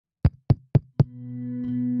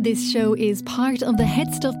This show is part of the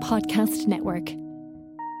Head Stuff Podcast Network.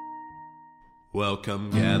 Welcome,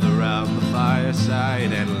 gather round the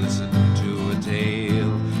fireside and listen to a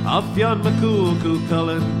tale of Fionn McCool, Cú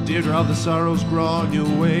Chulainn, Deirdre of the Sorrows,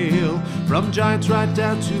 Gráinne Wail. From giants right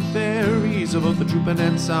down to fairies, of both the trooping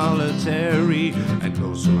and solitary, and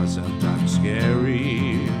ghosts who are sometimes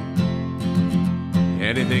scary.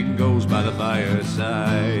 Anything goes by the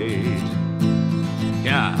fireside.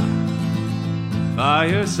 Yeah.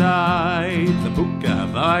 Fireside, the Puka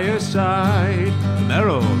Fireside, the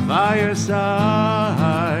Marrow Fireside.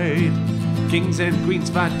 Kings and queens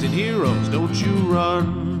fighting heroes, don't you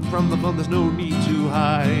run from the fun, there's no need to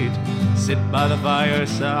hide. Sit by the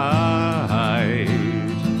fireside.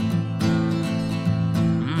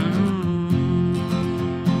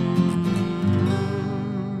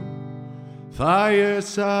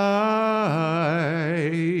 Fireside.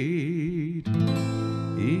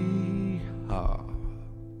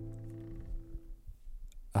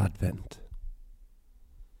 Advent.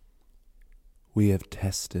 We have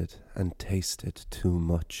tested and tasted too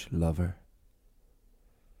much, lover.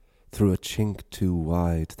 Through a chink too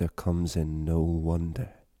wide there comes in no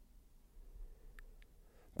wonder.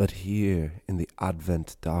 But here in the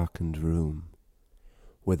Advent darkened room,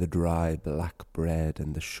 where the dry black bread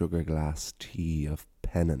and the sugar-glass tea of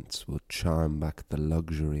penance will charm back the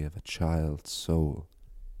luxury of a child's soul,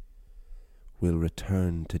 we'll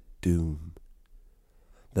return to doom,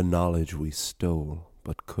 the knowledge we stole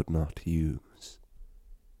but could not use,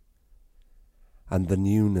 and the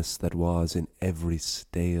newness that was in every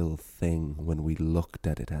stale thing when we looked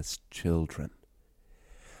at it as children,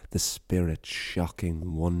 the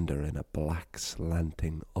spirit-shocking wonder in a black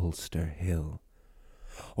slanting Ulster hill,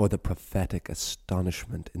 or the prophetic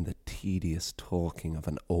astonishment in the tedious talking of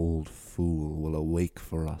an old fool will awake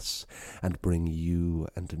for us and bring you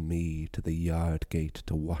and me to the yard gate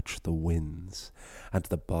to watch the winds and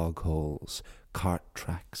the bog holes, cart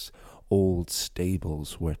tracks, old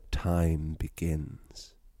stables where time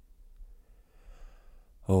begins.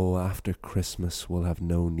 Oh, after Christmas we'll have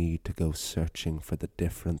no need to go searching for the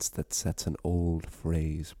difference that sets an old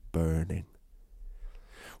phrase burning.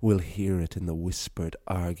 We'll hear it in the whispered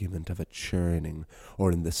argument of a churning,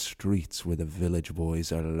 or in the streets where the village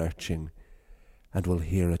boys are lurching, and we'll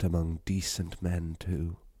hear it among decent men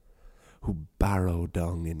too, who barrow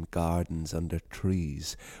dung in gardens under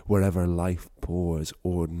trees, wherever life pours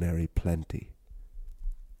ordinary plenty.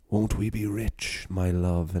 Won't we be rich, my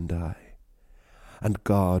love and I? And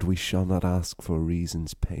God, we shall not ask for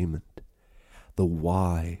reason's payment, the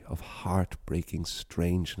why of heart-breaking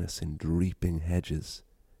strangeness in dreeping hedges,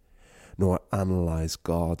 nor analyze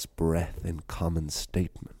God's breath in common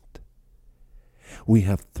statement. We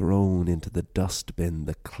have thrown into the dustbin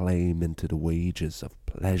the claim-minted wages of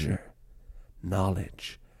pleasure,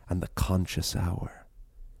 knowledge, and the conscious hour,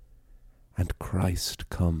 and Christ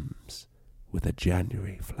comes with a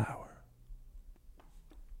January flower.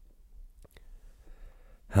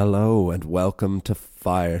 Hello and welcome to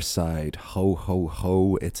Fireside. Ho, ho,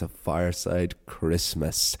 ho, it's a Fireside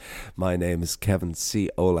Christmas. My name is Kevin C.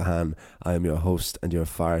 Olahan. I am your host and your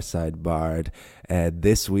Fireside Bard.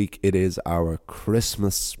 This week it is our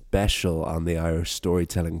Christmas special on the Irish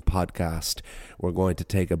Storytelling Podcast. We're going to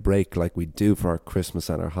take a break like we do for our Christmas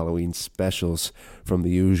and our Halloween specials from the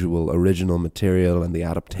usual original material and the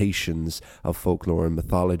adaptations of folklore and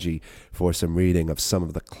mythology for some reading of some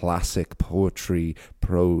of the classic poetry,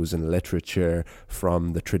 prose and literature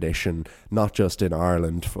from the tradition, not just in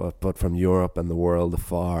Ireland, but from Europe and the world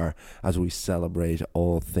afar, as we celebrate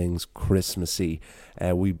all things Christmassy.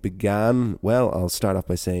 We began, well, I'll start off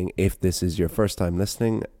by saying, if this is your first time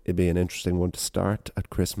listening, it'd be an interesting one to start at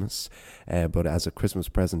Christmas. But as a Christmas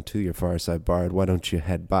present to your Fireside Bard, why don't you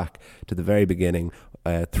head back to the very beginning,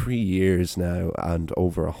 3 years now and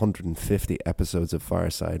over 150 episodes of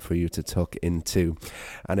Fireside for you to tuck into.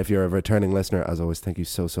 And if you're a returning listener, as always, thank you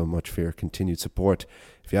so much for your continued support.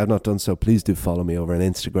 If you have not done so, please do follow me over on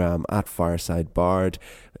Instagram at FiresideBard.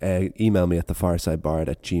 Email me at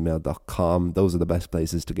thefiresidebard@gmail.com. Those are the best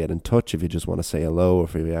places to get in touch if you just want to say hello, or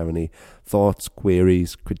if you have any thoughts,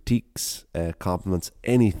 queries, critiques, compliments,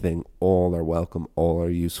 anything. All are welcome, all are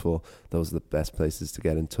useful. Those are the best places to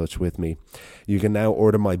get in touch with me. You can now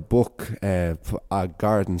order my book,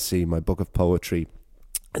 Garden Sea, my book of poetry,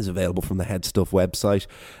 is available from the Head Stuff website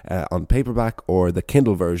on paperback, or the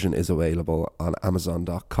Kindle version is available on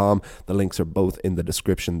Amazon.com. The links are both in the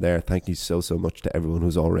description there. Thank you so much to everyone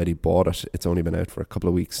who's already bought it. It's only been out for a couple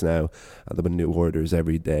of weeks now, and there have been new orders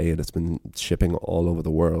every day, and it's been shipping all over the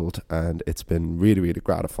world, and it's been really, really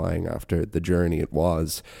gratifying after the journey it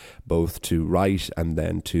was, both to write and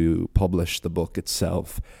then to publish the book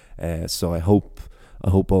itself. So I hope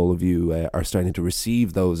all of you are starting to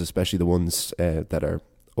receive those, especially the ones that are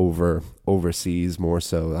overseas more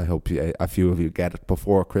so. I hope a few of you get it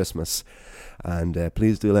before Christmas, and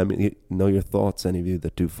please do let me know your thoughts. Any of you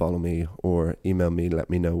that do follow me or email me, let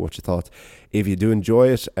me know what you thought. If you do enjoy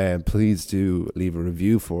it, please do leave a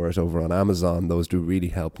review for it over on Amazon. Those do really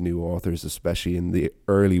help new authors, especially in the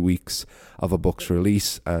early weeks of a book's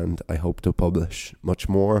release, and I hope to publish much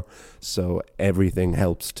more, so everything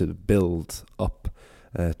helps to build up.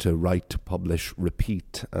 To write, to publish,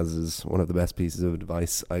 repeat, as is one of the best pieces of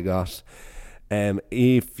advice I got.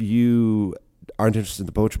 If you aren't interested in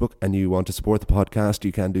the poetry book and you want to support the podcast,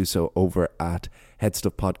 you can do so over at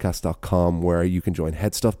headstuffpodcast.com, where you can join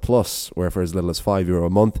Headstuff Plus, where for as little as €5 a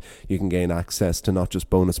month you can gain access to not just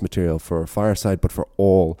bonus material for Fireside, but for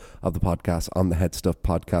all of the podcasts on the Headstuff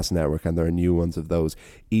Podcast Network, and there are new ones of those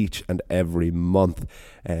each and every month,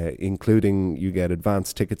 including you get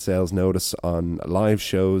advanced ticket sales notice on live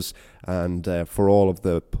shows, and for all of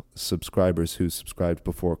the subscribers who subscribed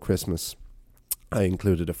before Christmas, I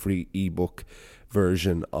included a free ebook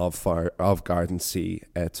version of Garden Sea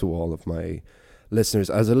to all of my listeners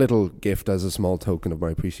as a little gift, as a small token of my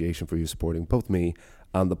appreciation for you supporting both me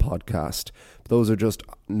and the podcast. Those are just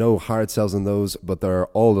no hard sells on those, but there are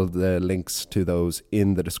all of the links to those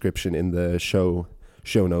in the description, in the show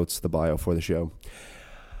notes, the bio for the show.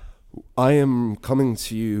 I am coming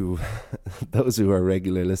to you, those who are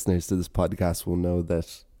regular listeners to this podcast will know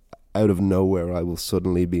that out of nowhere I will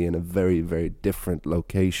suddenly be in a very, very different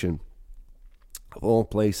location. Of all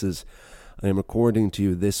places, I am recording to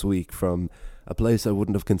you this week from a place I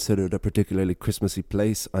wouldn't have considered a particularly Christmassy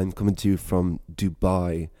place. I'm coming to you from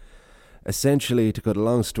Dubai. Essentially, to cut a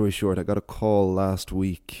long story short, I got a call last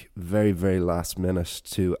week, very, very last minute,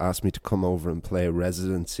 to ask me to come over and play a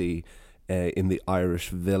residency in the Irish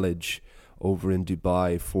Village over in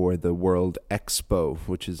Dubai for the World Expo,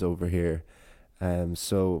 which is over here.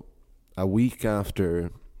 So a week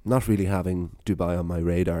after not really having Dubai on my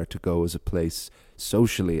radar to go as a place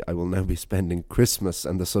socially, I will now be spending Christmas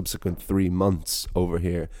and the subsequent 3 months over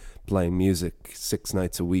here playing music 6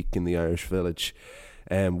 nights a week in the Irish Village,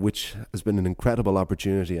 which has been an incredible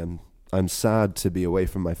opportunity. And I'm sad to be away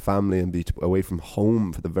from my family and be away from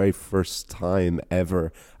home for the very first time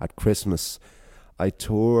ever at Christmas. I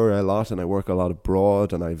tour a lot and I work a lot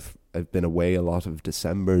abroad, and I've been away a lot of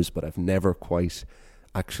Decembers, but I've never quite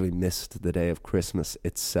actually missed the day of Christmas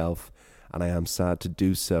itself, and I am sad to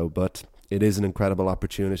do so. But it is an incredible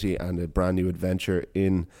opportunity and a brand new adventure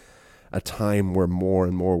in a time where more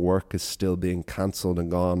and more work is still being cancelled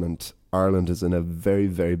and gone, and Ireland is in a very,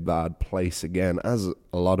 very bad place again, as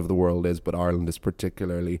a lot of the world is, but Ireland is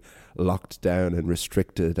particularly locked down and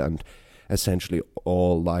restricted, and essentially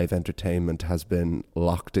all live entertainment has been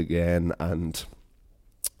locked again, and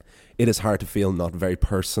it is hard to feel not very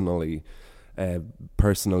personally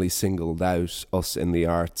singled out, us in the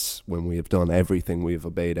arts, when we have done everything, we have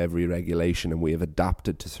obeyed every regulation, and we have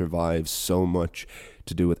adapted to survive so much,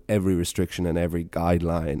 to do with every restriction and every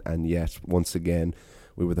guideline, and yet once again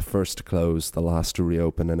we were the first to close, the last to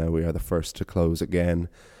reopen, and now we are the first to close again.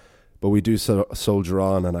 But we do soldier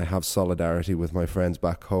on, and I have solidarity with my friends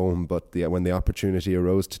back home, but when the opportunity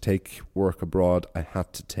arose to take work abroad, I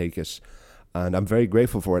had to take it, and I'm very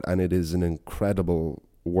grateful for it, and it is an incredible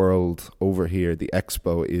world over here. The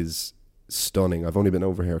expo is stunning. I've only been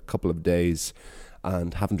over here a couple of days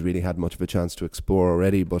and haven't really had much of a chance to explore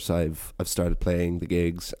already, but I've started playing the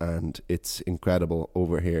gigs, and it's incredible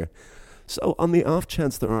over here. So on the off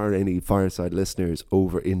chance there are any Fireside listeners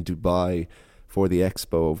over in Dubai for the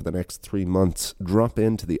expo over the next 3 months, drop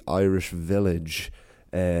into the Irish Village.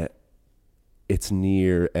 It's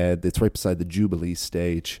right beside the Jubilee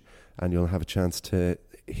stage, and you'll have a chance to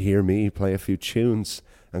hear me play a few tunes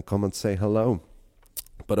and come and say hello.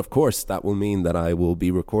 But of course, that will mean that I will be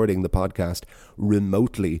recording the podcast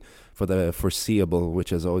remotely for the foreseeable,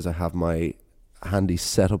 which as always I have my handy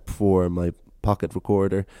setup for my pocket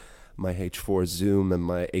recorder, my H4 Zoom, and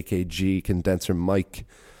my AKG condenser mic.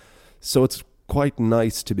 So it's quite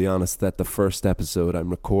nice, to be honest, that the first episode I'm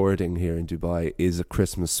recording here in Dubai is a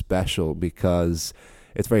Christmas special, because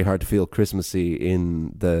it's very hard to feel Christmassy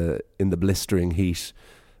in the blistering heat.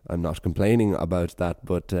 I'm not complaining about that,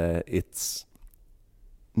 but it's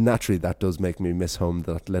naturally that does make me miss home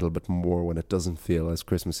that little bit more when it doesn't feel as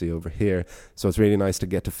Christmassy over here. So it's really nice to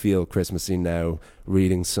get to feel Christmassy now,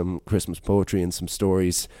 reading some Christmas poetry and some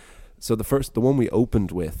stories. So the one we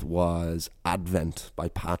opened with was Advent by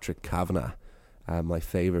Patrick Kavanagh, my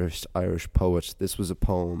favourite Irish poet. This was a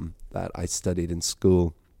poem that I studied in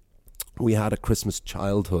school. We had a Christmas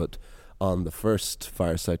childhood on the first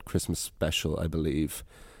Fireside Christmas special, I believe.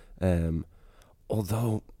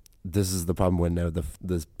 Although this is the problem when now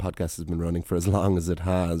this podcast has been running for as long as it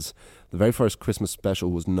has. The very first Christmas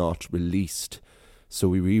special was not released, so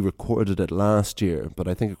we re-recorded it last year, but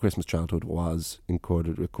I think A Christmas Childhood was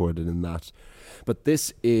recorded in that. But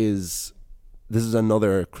this is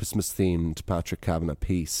another Christmas-themed Patrick Kavanagh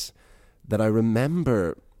piece that I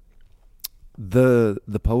remember. The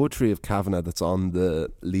poetry of Kavanagh that's on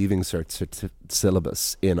the Leaving Cert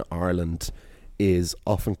syllabus in Ireland is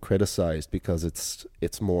often criticised because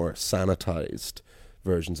it's more sanitised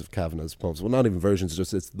versions of Kavanagh's poems. Well, not even versions,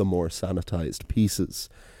 it's the more sanitised pieces,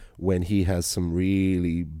 when he has some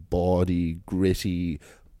really bawdy, gritty,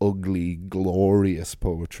 ugly, glorious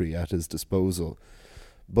poetry at his disposal.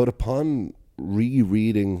 But upon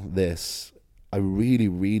rereading this, I really,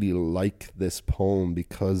 really like this poem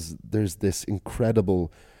because there's this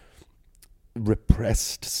incredible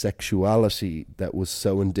repressed sexuality that was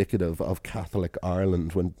so indicative of Catholic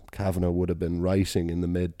Ireland when Kavanagh would have been writing in the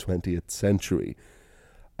mid-20th century.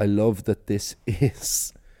 I love that this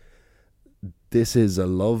is a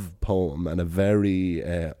love poem, and a very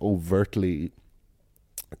overtly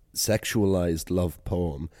sexualized love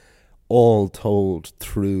poem, all told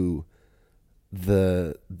through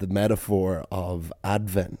the metaphor of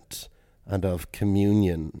Advent and of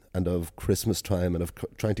communion and of Christmas time and of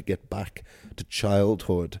trying to get back to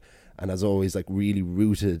childhood, and as always, like, really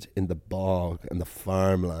rooted in the bog and the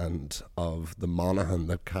farmland of the Monaghan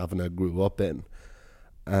that Kavanagh grew up in.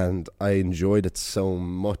 And I enjoyed it so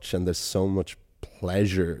much, and there's so much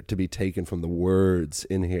pleasure to be taken from the words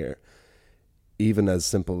in here, even as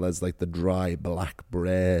simple as like the dry black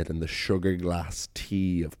bread and the sugar glass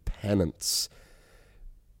tea of penance.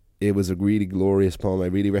 It was a really glorious poem. I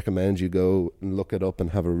really recommend you go and look it up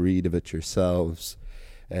and have a read of it yourselves.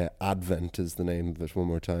 Advent is the name of it, one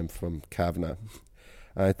more time, from Kavanagh.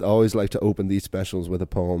 I always like to open these specials with a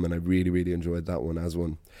poem, and I really, really enjoyed that one as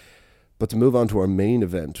one. But to move on to our main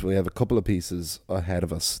event, we have a couple of pieces ahead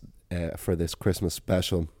of us for this Christmas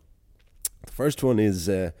special. The first one is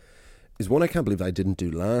one I can't believe I didn't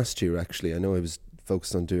do last year, actually. I know I was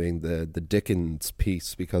focused on doing the Dickens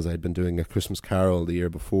piece because I'd been doing A Christmas Carol the year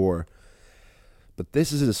before. But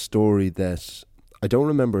this is a story that I don't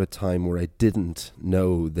remember a time where I didn't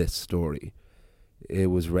know this story.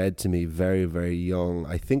 It was read to me very, very young.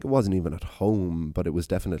 I think it wasn't even at home, but it was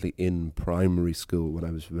definitely in primary school when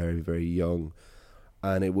I was very, very young.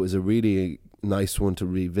 And it was a really nice one to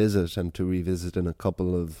revisit, and to revisit in a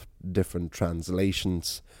couple of different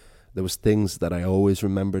translations. There was things that I always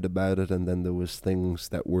remembered about it, and then there was things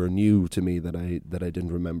that were new to me that I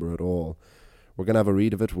didn't remember at all. We're going to have a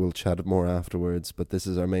read of it. We'll chat more afterwards, but this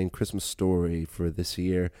is our main Christmas story for this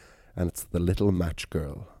year, and it's The Little Match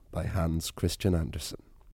Girl by Hans Christian Andersen.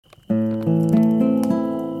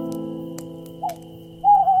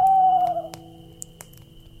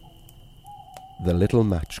 The Little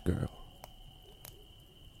Match Girl.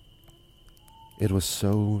 It was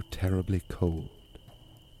so terribly cold.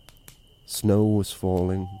 Snow was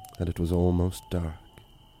falling, and it was almost dark.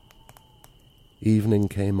 Evening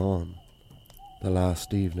came on, the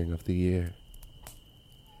last evening of the year.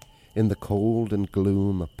 In the cold and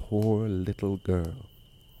gloom, a poor little girl,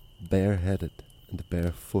 bareheaded and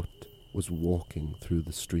barefoot, was walking through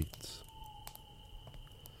the streets.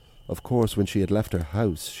 Of course, when she had left her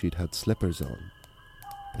house, she'd had slippers on,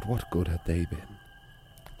 but what good had they been?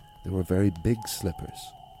 They were very big slippers,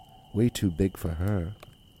 way too big for her,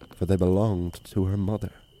 for they belonged to her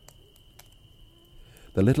mother.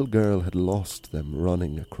 The little girl had lost them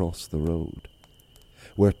running across the road,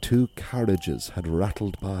 where two carriages had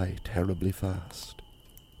rattled by terribly fast.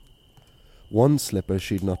 One slipper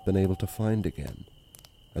she'd not been able to find again,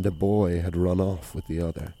 and a boy had run off with the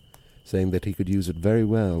other, saying that he could use it very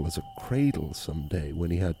well as a cradle some day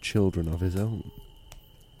when he had children of his own.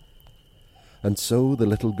 And so the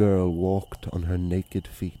little girl walked on her naked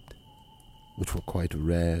feet, which were quite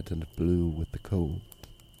red and blue with the cold.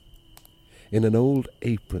 In an old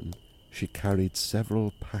apron she carried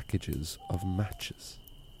several packages of matches,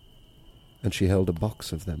 and she held a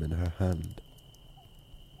box of them in her hand.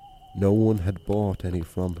 No one had bought any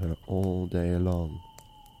from her all day long,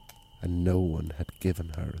 and no one had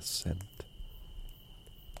given her a cent.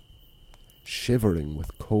 Shivering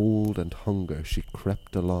with cold and hunger, she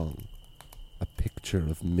crept along, a picture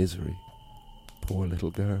of misery. Poor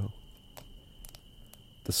little girl.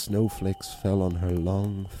 The snowflakes fell on her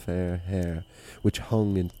long, fair hair, which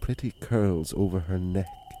hung in pretty curls over her neck.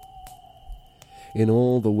 In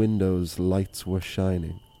all the windows lights were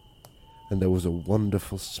shining, and there was a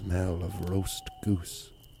wonderful smell of roast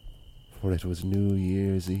goose, for it was New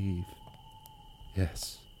Year's Eve.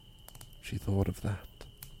 Yes, she thought of that.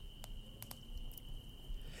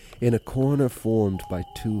 In a corner formed by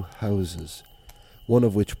two houses, one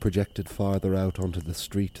of which projected farther out onto the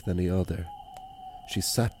street than the other, she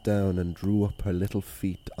sat down and drew up her little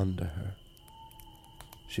feet under her.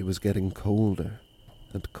 She was getting colder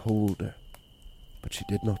and colder, but she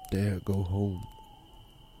did not dare go home,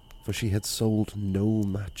 for she had sold no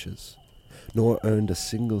matches, nor earned a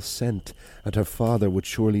single cent, and her father would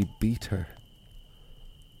surely beat her.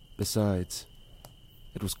 Besides,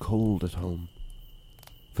 it was cold at home,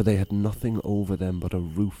 for they had nothing over them but a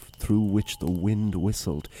roof through which the wind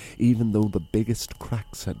whistled, even though the biggest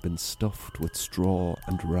cracks had been stuffed with straw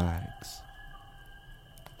and rags.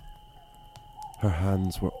 Her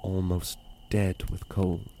hands were almost dead with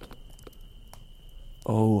cold.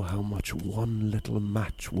 Oh, how much one little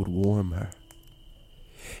match would warm her.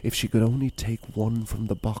 If she could only take one from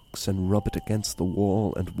the box and rub it against the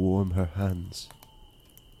wall and warm her hands.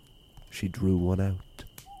 She drew one out.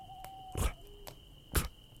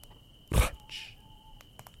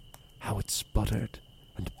 How it sputtered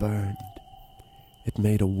and burned. It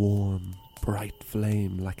made a warm, bright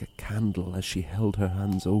flame like a candle as she held her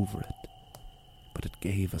hands over it, but it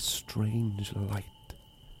gave a strange light.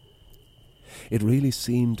 It really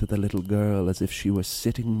seemed to the little girl as if she were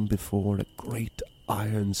sitting before a great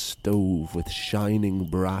iron stove with shining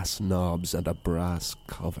brass knobs and a brass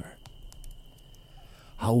cover.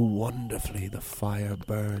 How wonderfully the fire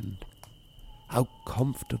burned! How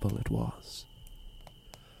comfortable it was!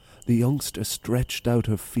 The youngster stretched out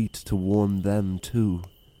her feet to warm them too.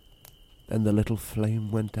 Then the little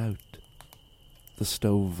flame went out. The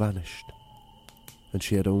stove vanished, and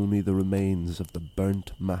she had only the remains of the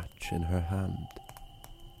burnt match in her hand.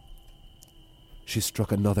 She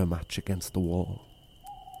struck another match against the wall.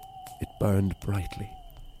 It burned brightly,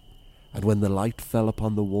 and when the light fell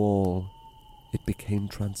upon the wall, it became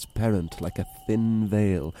transparent like a thin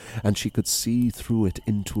veil, and she could see through it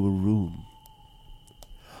into a room.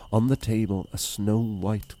 On the table a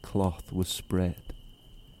snow-white cloth was spread,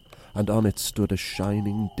 and on it stood a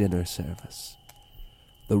shining dinner service.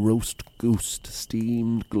 The roast goose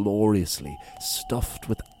steamed gloriously, stuffed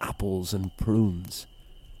with apples and prunes.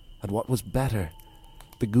 And what was better,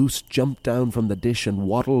 the goose jumped down from the dish and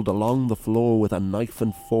waddled along the floor with a knife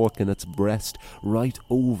and fork in its breast, right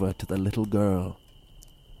over to the little girl.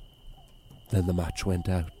 Then the match went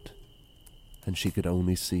out, and she could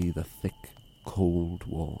only see the thick, cold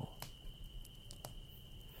wall.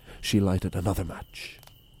 She lighted another match.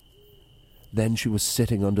 Then she was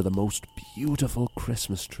sitting under the most beautiful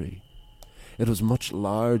Christmas tree. It was much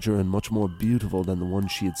larger and much more beautiful than the one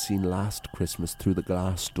she had seen last Christmas through the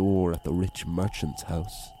glass door at the rich merchant's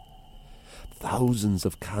house. Thousands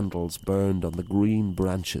of candles burned on the green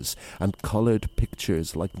branches, and coloured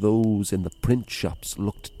pictures like those in the print shops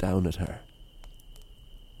looked down at her.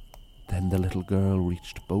 Then the little girl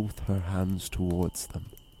reached both her hands towards them.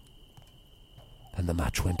 Then the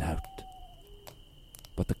match went out,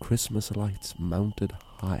 but the Christmas lights mounted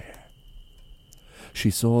higher.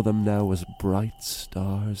 She saw them now as bright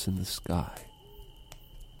stars in the sky.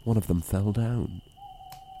 One of them fell down,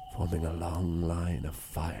 forming a long line of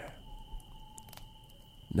fire.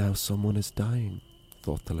 Now someone is dying,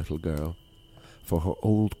 thought the little girl, for her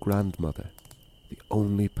old grandmother, the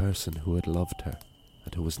only person who had loved her,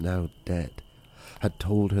 and who was now dead, had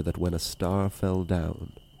told her that when a star fell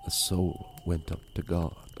down, a soul went up to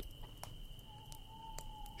God.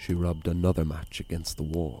 She rubbed another match against the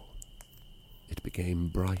wall. It became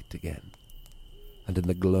bright again, and in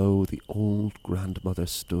the glow the old grandmother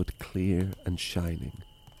stood clear and shining,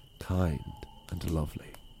 kind and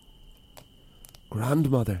lovely.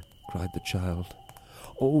 "Grandmother," cried the child,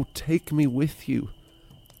 "oh, take me with you.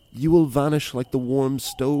 You will vanish like the warm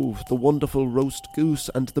stove, the wonderful roast goose,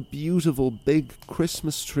 and the beautiful big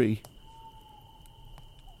Christmas tree."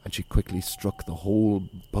 And she quickly struck the whole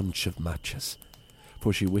bunch of matches,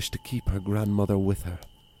 for she wished to keep her grandmother with her,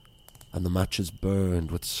 and the matches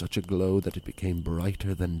burned with such a glow that it became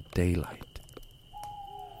brighter than daylight.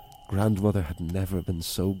 Grandmother had never been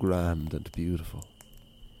so grand and beautiful.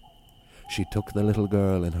 She took the little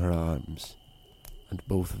girl in her arms, and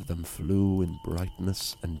both of them flew in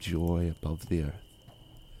brightness and joy above the earth,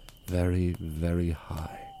 very, very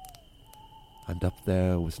high, And up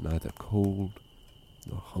there was neither cold,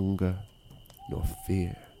 nor hunger, nor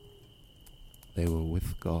fear. They were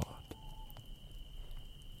with God.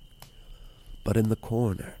 But in the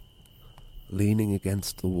corner, leaning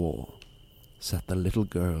against the wall, sat the little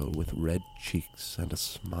girl with red cheeks and a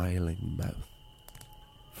smiling mouth,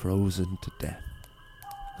 frozen to death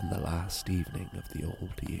on the last evening of the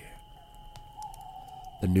old year.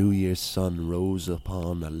 The New Year's sun rose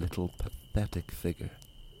upon a little pathetic figure.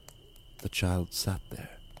 The child sat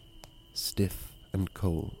there, stiff and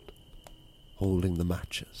cold, holding the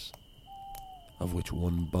matches, of which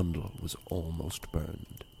one bundle was almost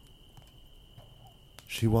burned.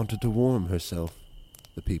 She wanted to warm herself,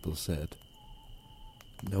 the people said.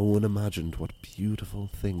 No one imagined what beautiful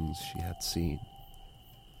things she had seen,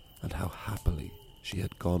 and how happily she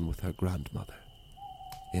had gone with her grandmother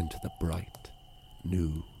into the bright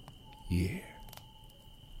new year.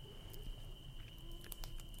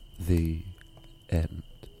 The end.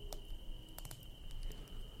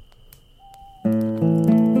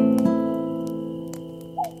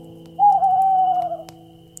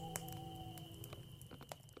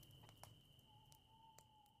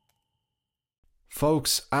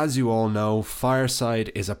 Folks, as you all know,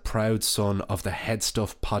 Fireside is a proud son of the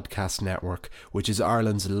Headstuff Podcast Network, which is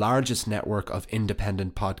Ireland's largest network of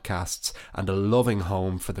independent podcasts and a loving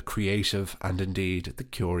home for the creative and indeed the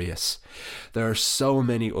curious. There are so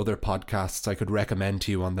many other podcasts I could recommend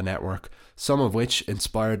to you on the network, some of which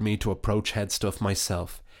inspired me to approach Headstuff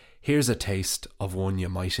myself. Here's a taste of one you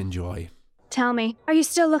might enjoy. Tell me, are you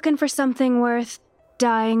still looking for something worth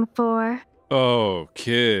dying for? Oh,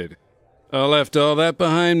 kid. I left all that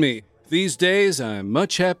behind me. These days, I'm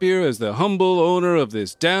much happier as the humble owner of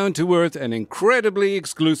this down-to-earth and incredibly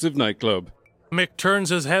exclusive nightclub. Mick turns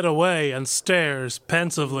his head away and stares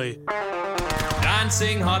pensively.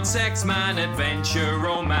 Dancing, hot sex, man, adventure,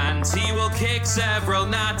 romance. He will kick several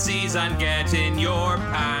Nazis and get in your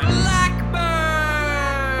pants.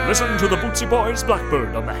 Blackbird! Listen to the Bootsy Boys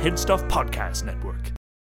Blackbird on the Headstuff Podcast Network.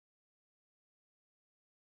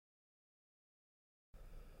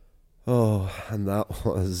 Oh, and that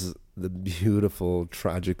was the beautiful,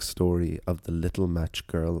 tragic story of the little match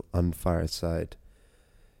girl on Fireside.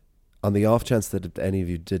 On the off chance that any of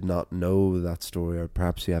you did not know that story, or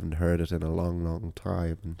perhaps you haven't heard it in a long, long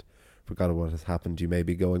time and forgot what has happened, you may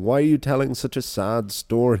be going, why are you telling such a sad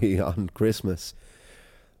story on Christmas?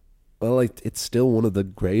 Well, it's still one of the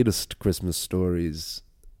greatest Christmas stories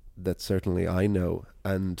that certainly I know.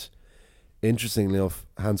 And interestingly enough,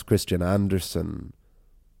 Hans Christian Andersen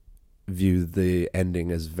viewed the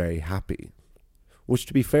ending as very happy, which,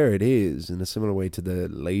 to be fair, it is, in a similar way to the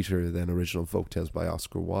later than original folktales by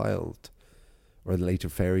Oscar Wilde, or the later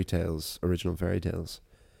original fairy tales.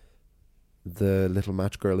 The little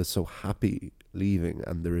match girl is so happy leaving,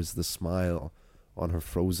 and there is the smile on her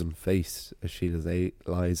frozen face as she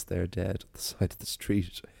lies there dead at the side of the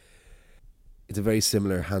street. It's a very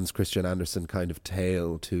similar Hans Christian Andersen kind of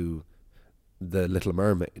tale to The Little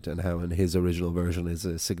Mermaid, and how in his original version is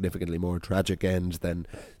a significantly more tragic end than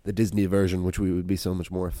the Disney version, which we would be so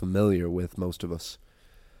much more familiar with, most of us.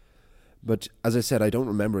 But as I said, I don't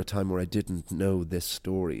remember a time where I didn't know this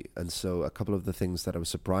story, and so a couple of the things that I was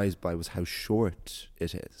surprised by was how short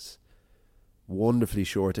it is. Wonderfully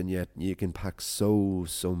short, and yet you can pack so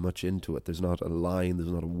much into it. There's not a line,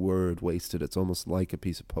 there's not a word wasted. It's almost like a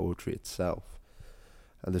piece of poetry itself.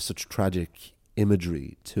 And there's such tragic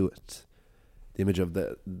imagery to it. The image of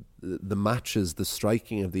the matches, the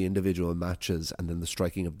striking of the individual matches, and then the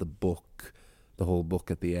striking of the book, the whole book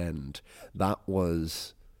at the end. That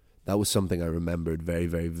was something I remembered very,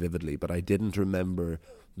 very vividly, but I didn't remember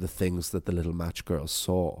the things that the little match girl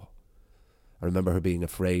saw. I remember her being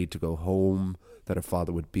afraid to go home, that her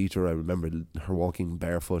father would beat her. I remember her walking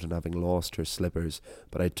barefoot and having lost her slippers,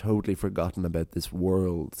 but I'd totally forgotten about these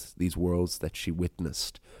worlds that she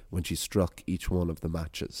witnessed when she struck each one of the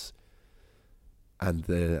matches. And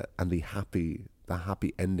the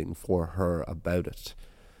happy ending for her about it.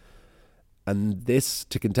 And this,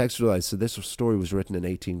 to contextualize, so this story was written in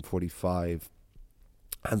 1845.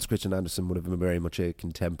 Hans Christian Andersen would have been very much a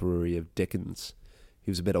contemporary of Dickens.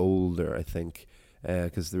 He was a bit older, I think,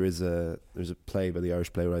 because there's a play by the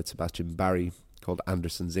Irish playwright Sebastian Barry called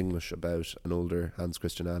Andersen's English, about an older Hans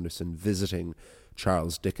Christian Andersen visiting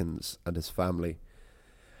Charles Dickens and his family.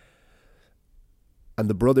 And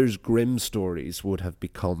the Brothers Grimm stories would have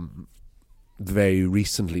become very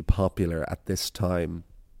recently popular at this time,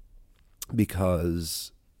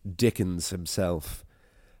 because Dickens himself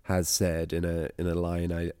has said in a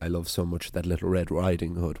line I love so much, that Little Red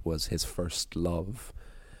Riding Hood was his first love.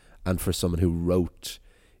 And for someone who wrote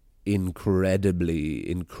incredibly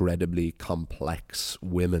complex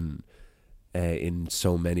women in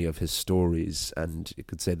so many of his stories, and you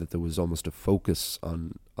could say that there was almost a focus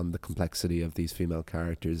on the complexity of these female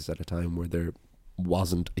characters at a time where there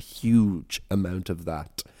wasn't a huge amount of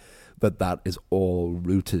that, but that is all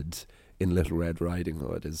rooted in Little Red Riding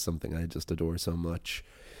Hood, is something I just adore so much.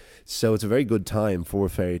 So it's a very good time for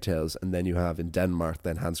fairy tales. And then you have in Denmark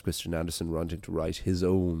then Hans Christian Andersen wanting to write his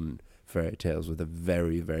own fairy tales with a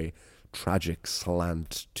very, very tragic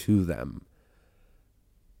slant to them.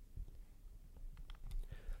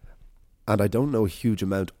 And I don't know a huge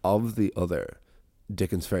amount of the other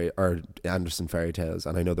Dickens or Andersen fairy tales,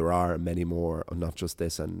 and I know there are many more, not just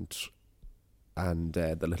this and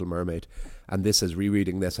The Little Mermaid. And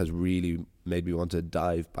rereading this has really made me want to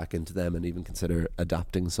dive back into them and even consider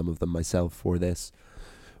adapting some of them myself for this.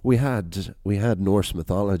 We had Norse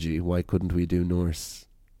mythology. Why couldn't we do Norse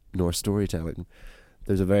storytelling?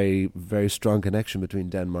 There's a very, very strong connection between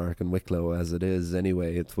Denmark and Wicklow as it is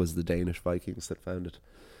anyway. It was the Danish Vikings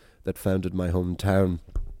that founded my hometown.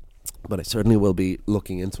 But I certainly will be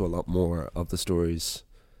looking into a lot more of the stories,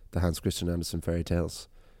 the Hans Christian Andersen fairy tales.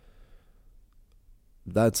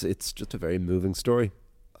 It's just a very moving story,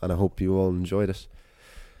 and I hope you all enjoyed it.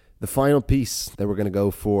 The final piece that we're going to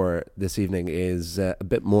go for this evening is a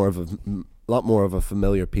lot more of a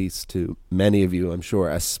familiar piece to many of you, I'm sure,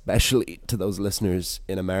 especially to those listeners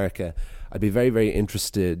in America. I'd be very, very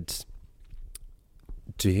interested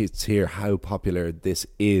to hear how popular this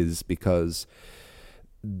is, because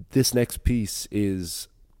this next piece is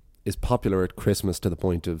popular at Christmas to the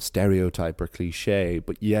point of stereotype or cliche,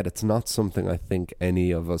 but yet it's not something I think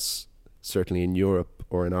any of us, certainly in Europe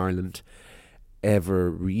or in Ireland,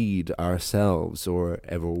 ever read ourselves or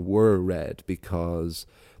ever were read, because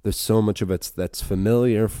there's so much of it that's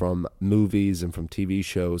familiar from movies and from TV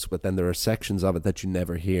shows, but then there are sections of it that you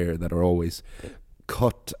never hear that are always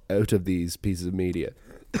cut out of these pieces of media.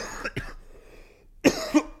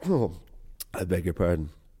 Oh, I beg your pardon.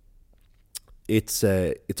 It's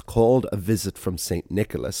called A Visit from St.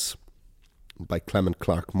 Nicholas by Clement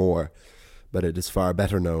Clarke Moore, but it is far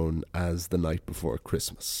better known as The Night Before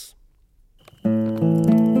Christmas.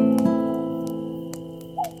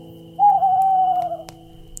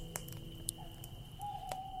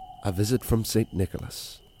 A Visit from St.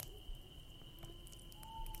 Nicholas.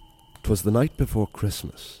 'Twas the night before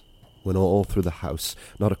Christmas, when all through the house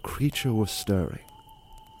not a creature was stirring,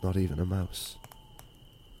 not even a mouse.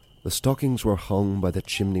 The stockings were hung by the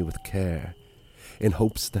chimney with care, in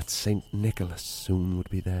hopes that St. Nicholas soon would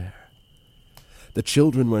be there. The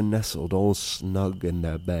children were nestled all snug in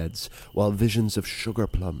their beds, while visions of sugar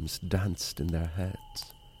plums danced in their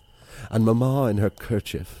heads. And Mamma in her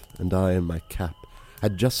kerchief, and I in my cap,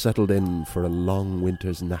 had just settled in for a long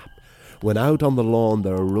winter's nap, when out on the lawn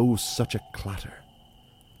there arose such a clatter.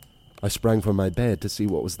 I sprang from my bed to see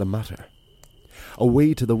what was the matter.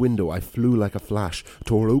 Away to the window I flew like a flash,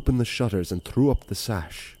 tore open the shutters and threw up the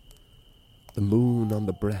sash. The moon on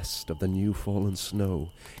the breast of the new-fallen snow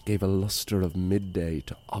gave a lustre of midday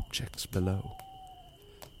to objects below,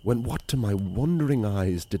 when what to my wondering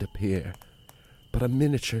eyes did appear but a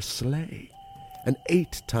miniature sleigh and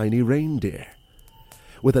 8 tiny reindeer.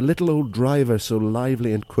 With a little old driver so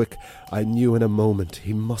lively and quick, I knew in a moment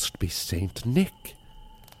he must be Saint Nick.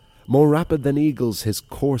 More rapid than eagles his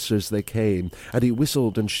coursers they came, and he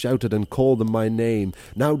whistled and shouted and called them by name.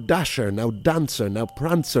 Now Dasher, now Dancer, now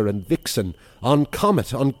Prancer and Vixen, on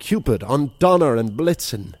Comet, on Cupid, on Donner and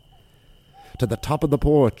Blitzen. To the top of the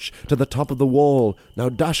porch, to the top of the wall, now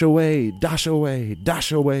dash away, dash away,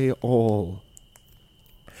 dash away all.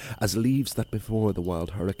 As leaves that before the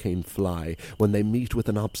wild hurricane fly, when they meet with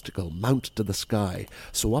an obstacle, mount to the sky,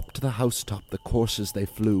 so up to the housetop the coursers they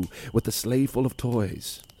flew, with the sleigh full of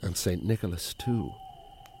toys, and St. Nicholas too.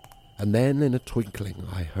 And then in a twinkling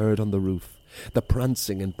I heard on the roof the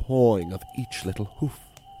prancing and pawing of each little hoof.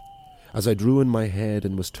 As I drew in my head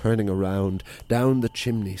and was turning around, down the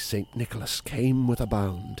chimney St. Nicholas came with a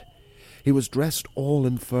bound. He was dressed all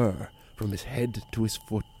in fur, from his head to his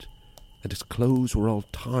foot, and his clothes were all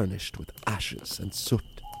tarnished with ashes and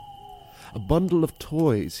soot. A bundle of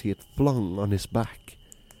toys he had flung on his back,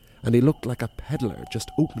 and he looked like a peddler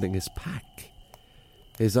just opening his pack.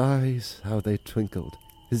 His eyes, how they twinkled,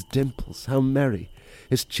 his dimples, how merry,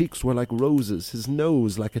 his cheeks were like roses, his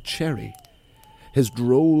nose like a cherry. His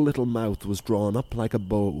droll little mouth was drawn up like a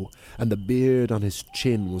bow, and the beard on his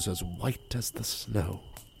chin was as white as the snow.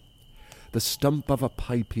 The stump of a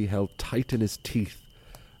pipe he held tight in his teeth,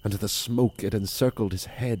 and the smoke it encircled his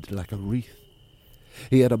head like a wreath.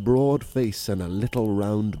 He had a broad face and a little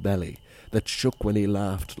round belly that shook when he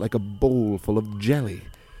laughed like a bowl full of jelly.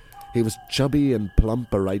 He was chubby and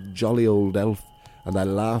plump, a right jolly old elf, and I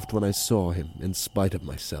laughed when I saw him, in spite of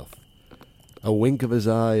myself. A wink of his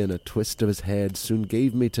eye and a twist of his head soon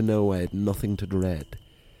gave me to know I had nothing to dread.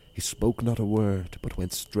 He spoke not a word, but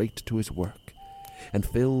went straight to his work, and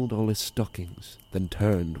filled all his stockings, then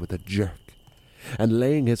turned with a jerk, and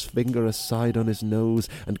laying his finger aside on his nose,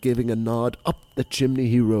 and giving a nod, up the chimney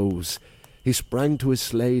he rose. He sprang to his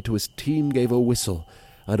sleigh, to his team gave a whistle,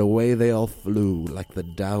 and away they all flew like the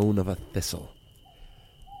down of a thistle.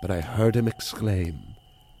 But I heard him exclaim,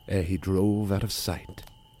 ere he drove out of sight,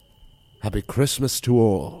 "Happy Christmas to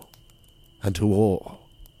all, and to all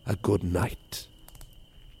a good night."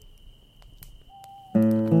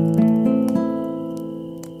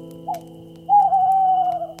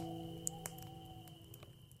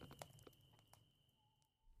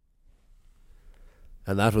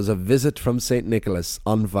 And that was A Visit from St. Nicholas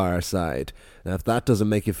on Fireside. Now, if that doesn't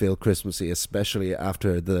make you feel Christmassy, especially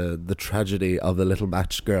after the tragedy of the little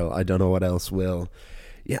match girl, I don't know what else will.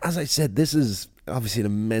 Yeah, as I said, this is obviously an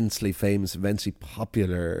immensely famous, immensely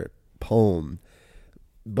popular poem,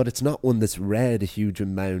 but it's not one that's read a huge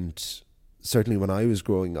amount, certainly when I was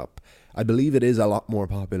growing up. I believe it is a lot more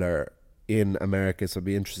popular in America, so I'd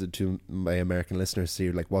be interested to my American listeners to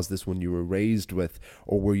see, like, was this one you were raised with,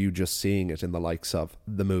 or were you just seeing it in the likes of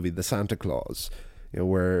the movie The Santa Claus, you know,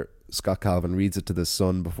 where Scott Calvin reads it to the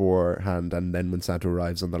son beforehand, and then when Santa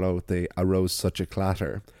arrives on the road, they arose such a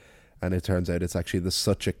clatter, and it turns out it's actually the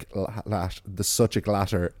such a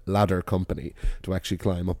ladder company to actually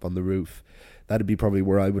climb up on the roof. That'd be probably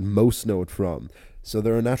where I would most know it from. So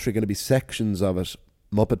there are naturally going to be sections of it.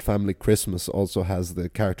 Muppet Family Christmas also has the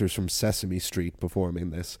characters from Sesame Street performing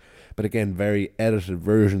this, but again, very edited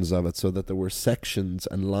versions of it, so that there were sections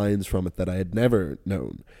and lines from it that I had never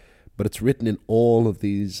known. But it's written in all of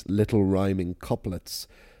these little rhyming couplets,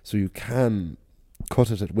 so you can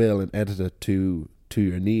cut it at will and edit it to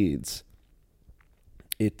your needs.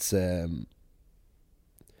 It's written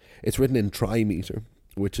in trimeter,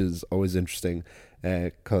 which is always interesting,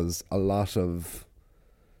 because a lot of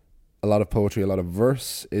poetry, a lot of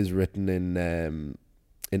verse is written in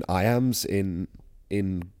iambs, in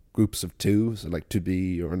groups of two, so like to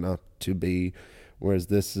be or not to be, whereas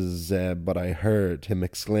this is but I heard him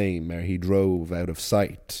exclaim ere he drove out of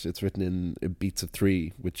sight. It's written in beats of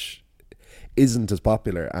three, which isn't as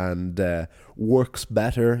popular and works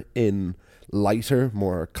better in lighter,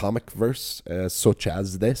 more comic verse, such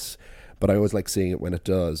as this, but I always like seeing it when it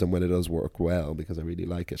does, and when it does work well, because I really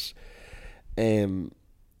like it.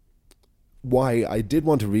 Why I did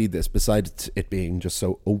want to read this, besides it being just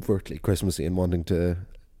so overtly Christmassy and wanting to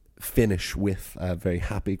finish with a very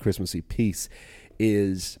happy Christmassy piece,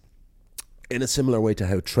 is in a similar way to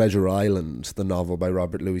how Treasure Island, the novel by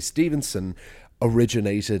Robert Louis Stevenson,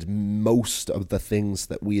 originated most of the things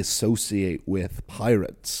that we associate with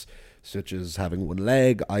pirates, such as having one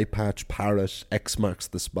leg, eye patch, parrot, X marks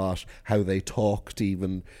the spot, how they talked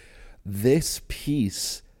even. This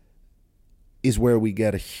piece is where we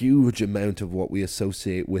get a huge amount of what we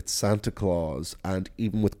associate with Santa Claus and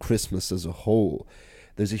even with Christmas as a whole.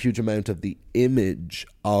 There's a huge amount of the image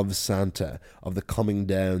of Santa, of the coming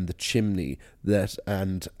down the chimney, that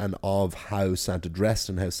and of how Santa dressed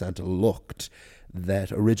and how Santa looked,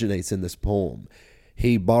 that originates in this poem.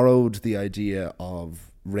 He borrowed the idea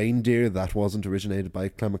of reindeer that wasn't originated by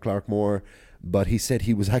Clement Clark Moore, but he said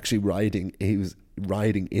he was actually riding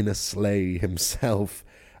in a sleigh himself.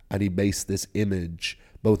 And he based this image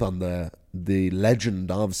both on the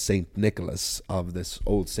legend of St. Nicholas, of this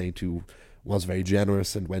old saint who was very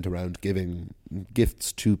generous and went around giving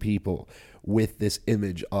gifts to people, with this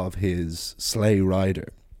image of his sleigh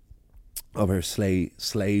rider, of her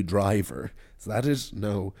sleigh driver. Is that it?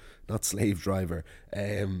 No, not slave driver.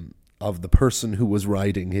 Of the person who was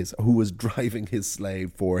driving his sleigh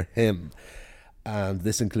for him. And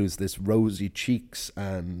this includes this rosy cheeks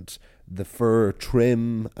and the fur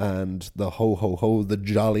trim and the ho ho ho, the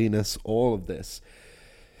jolliness, all of this.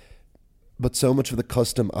 But so much of the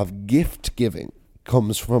custom of gift giving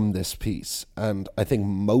comes from this piece, and I think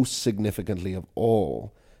most significantly of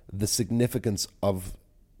all, the significance of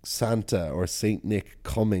Santa or Saint Nick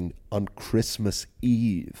coming on Christmas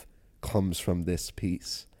Eve comes from this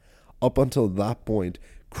piece. Up until that point,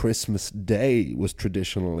 Christmas Day was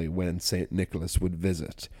traditionally when Saint Nicholas would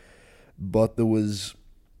visit, but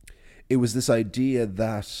it was this idea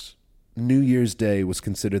that New Year's Day was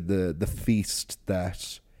considered the feast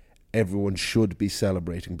that everyone should be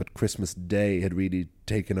celebrating, but Christmas Day had really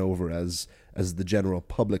taken over as the general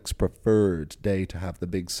public's preferred day to have the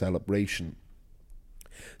big celebration.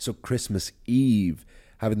 So Christmas Eve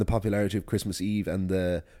having the popularity of Christmas Eve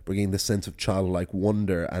and bringing this sense of childlike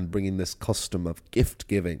wonder and bringing this custom of gift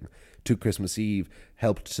giving to Christmas Eve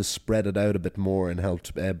helped to spread it out a bit more and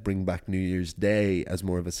helped bring back New Year's Day as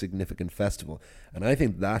more of a significant festival. And I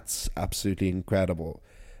think that's absolutely incredible.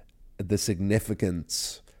 The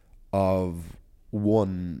significance of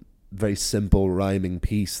one very simple rhyming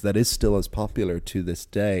piece that is still as popular to this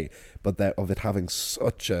day, but that of it having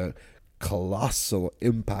such a colossal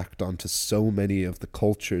impact onto so many of the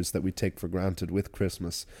cultures that we take for granted with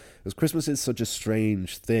Christmas. Because Christmas is such a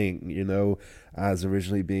strange thing, you know, as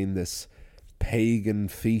originally being this pagan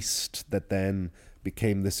feast that then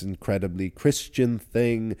became this incredibly Christian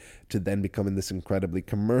thing, to then becoming this incredibly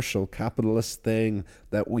commercial capitalist thing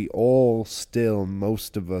that we all still,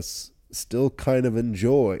 most of us, still kind of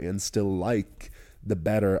enjoy and still like the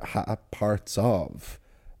better parts of.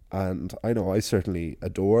 And I know I certainly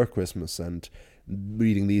adore Christmas, and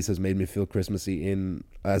reading these has made me feel Christmassy in,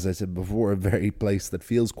 as I said before, a very place that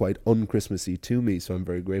feels quite un-Christmassy to me. So I'm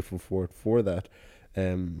very grateful for that,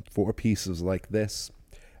 for pieces like this,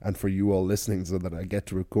 and for you all listening so that I get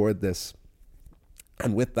to record this.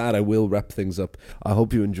 And with that, I will wrap things up. I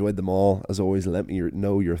hope you enjoyed them all. As always, let me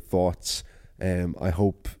know your thoughts. I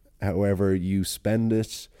hope, however you spend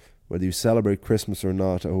it, whether you celebrate Christmas or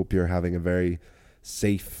not, I hope you're having a very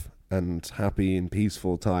safe and happy and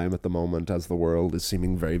peaceful time at the moment, as the world is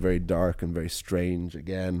seeming very, very dark and very strange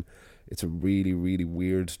again. It's a really, really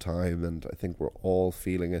weird time, and I think we're all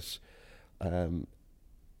feeling it. And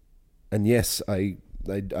yes, I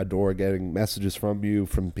adore getting messages from you,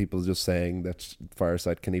 from people just saying that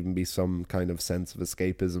Fireside can even be some kind of sense of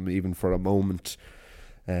escapism, even for a moment,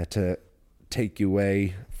 to take you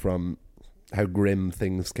away from how grim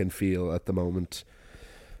things can feel at the moment.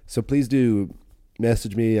 So please do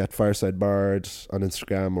message me at FiresideBard on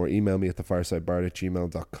Instagram, or email me at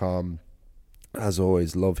thefiresidebard@gmail.com. As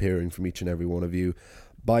always, love hearing from each and every one of you.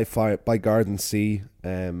 Buy Garden Sea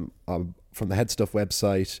from the Head Stuff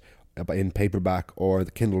website in paperback, or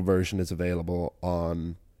the Kindle version is available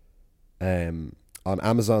on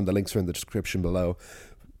Amazon. The links are in the description below.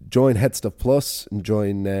 Join Headstuff Plus and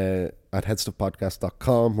join at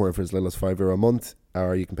headstuffpodcast.com, where for as little as €5 a month,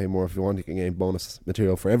 or you can pay more if you want. You can gain bonus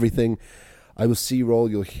material for everything. I will see you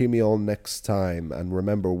all. You'll hear me all next time. And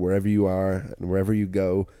remember, wherever you are and wherever you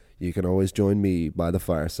go, you can always join me by the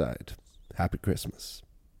fireside. Happy Christmas.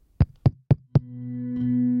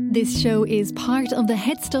 This show is part of the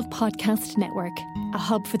Head Stuff Podcast Network, a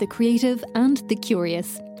hub for the creative and the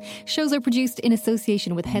curious. Shows are produced in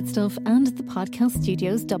association with Head Stuff and the Podcast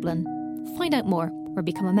Studios Dublin. Find out more or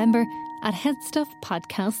become a member at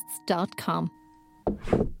headstuffpodcasts.com.